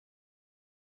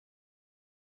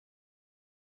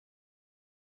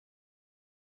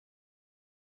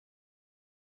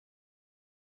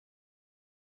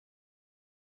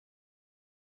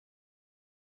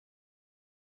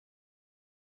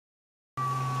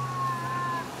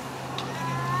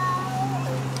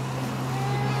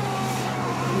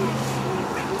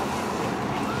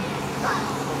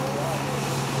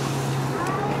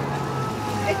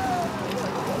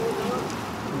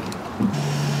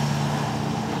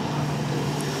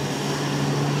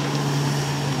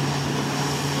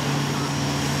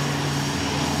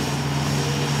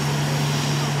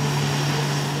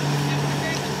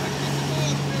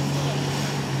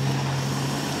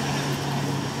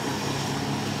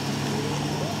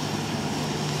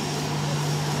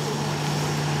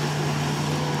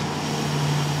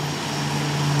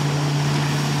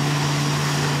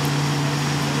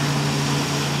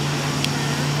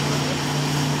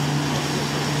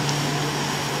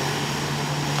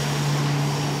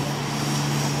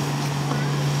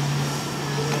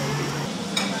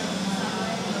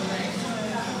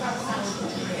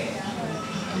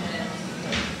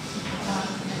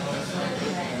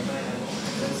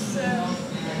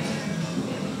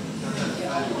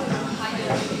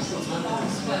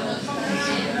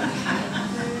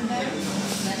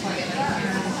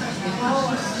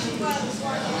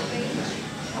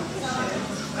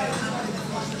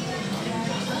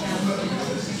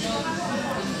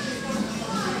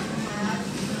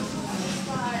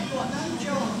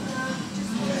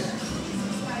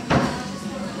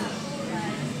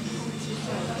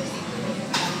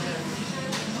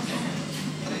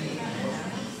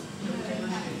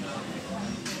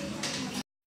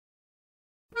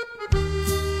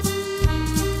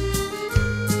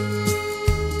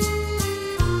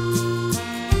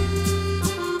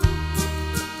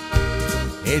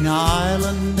In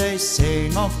Ireland they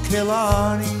sing of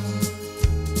Killarney,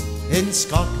 in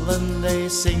Scotland they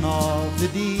sing of the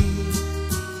Dee,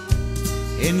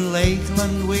 in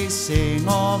Lakeland we sing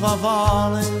of our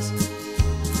valleys.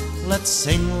 Let's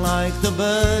sing like the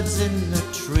birds in the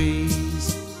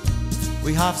trees.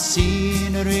 We have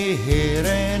scenery here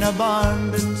in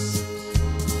abundance,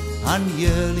 and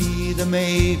yearly the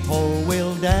maypole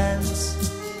will dance.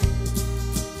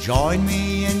 Join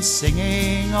me in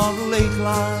singing of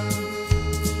Lakeland.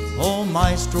 Oh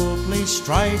maestro, please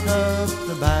strike up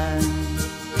the band.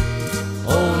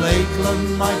 Oh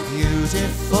Lakeland, my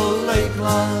beautiful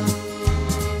Lakeland,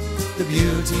 the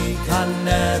beauty can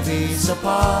never be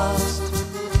surpassed.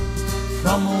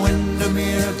 From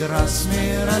Windermere,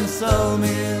 Grasmere and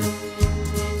Thirlmere,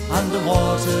 and the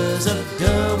waters of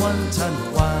Derwent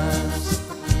and West.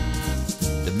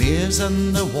 The meres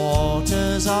and the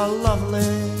waters are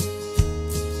lovely,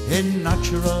 in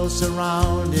natural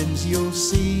surroundings you'll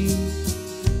see.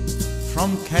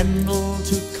 From Kendal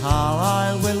to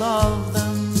Carlisle we love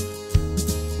them.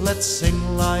 Let's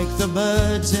sing like the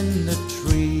birds in the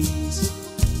trees.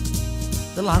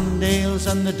 The Landales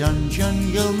and the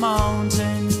Dungeon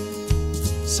Mountain,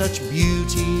 such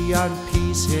beauty and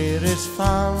peace here is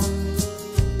found.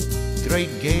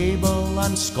 Great Gable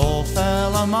and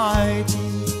Scawfell are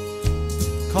mighty,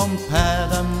 compare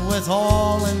them with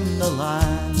all in the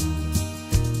land.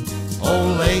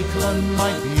 Oh Lakeland,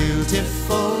 my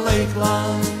beautiful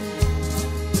Lakeland,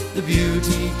 the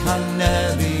beauty can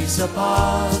never be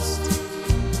surpassed.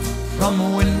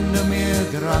 From Windermere,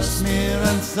 Grasmere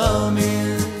and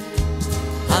Thirlmere,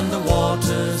 and the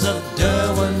waters of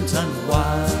Derwent and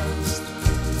West.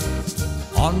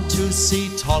 On to see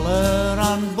Toller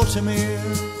and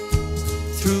Buttermere,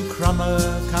 through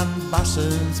Crummock and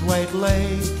Bassenswaite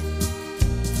Lake,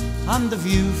 and the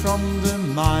view from the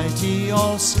mighty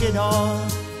old Skiddaw,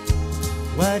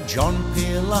 where John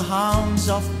Peel the hounds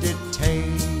oft did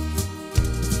take.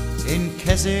 In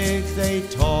Keswick they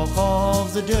talk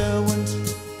of the Derwent,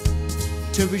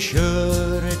 to be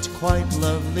sure it's quite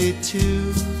lovely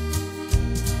too.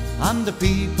 And the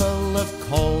people of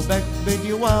Colbeck bid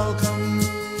you welcome,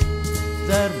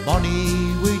 their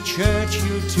bonny wee church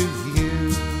you to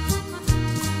view.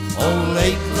 Oh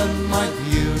Lakeland, my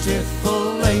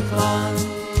beautiful Lakeland,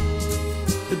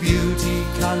 the beauty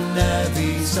can never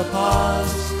be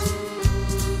surpassed.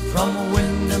 From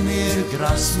Windermere,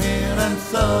 Grasmere and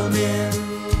Thirlmere,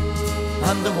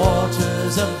 and the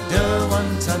waters of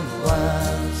Derwent and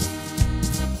West.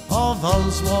 Of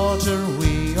Ullswater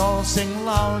we all sing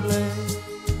loudly,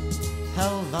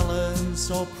 Helvellyn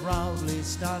so proudly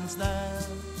stands there.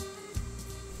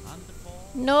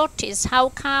 Notice how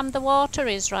calm the water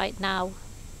is right now,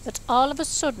 but all of a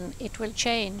sudden it will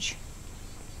change.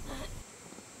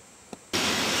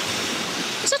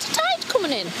 Is that a tide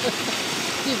coming in?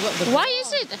 Why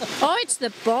is it? Oh, it's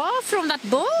the bar from that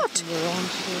boat.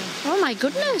 Oh my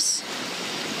goodness.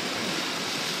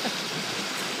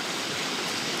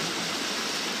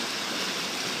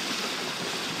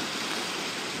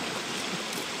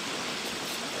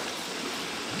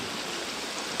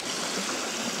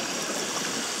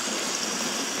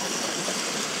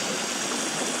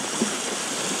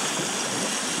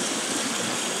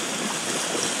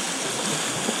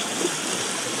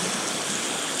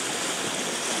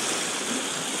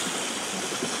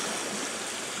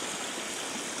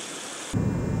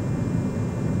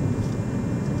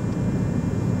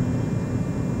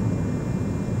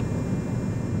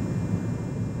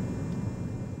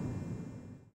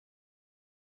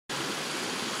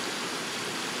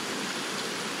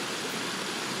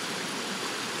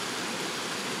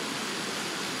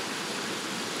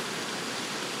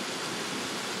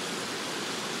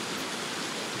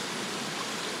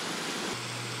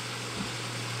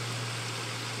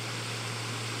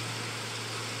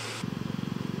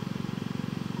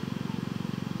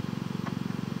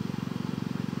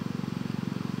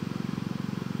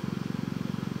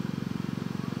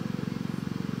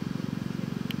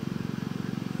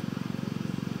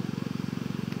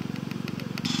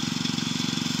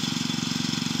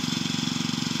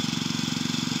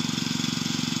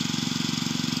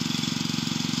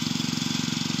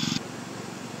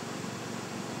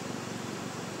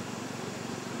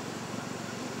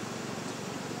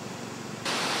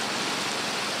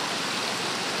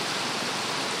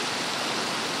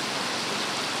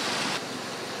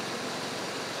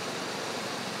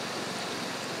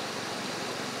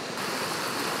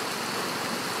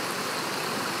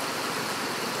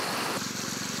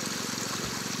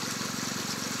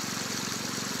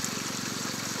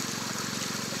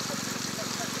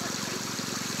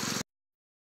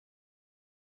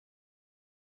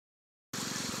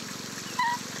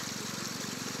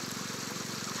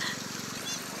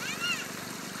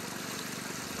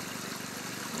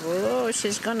 Oh,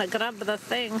 she's gonna grab the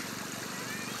thing.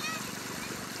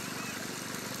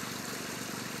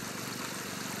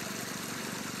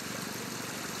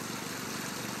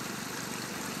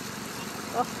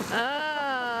 Oh.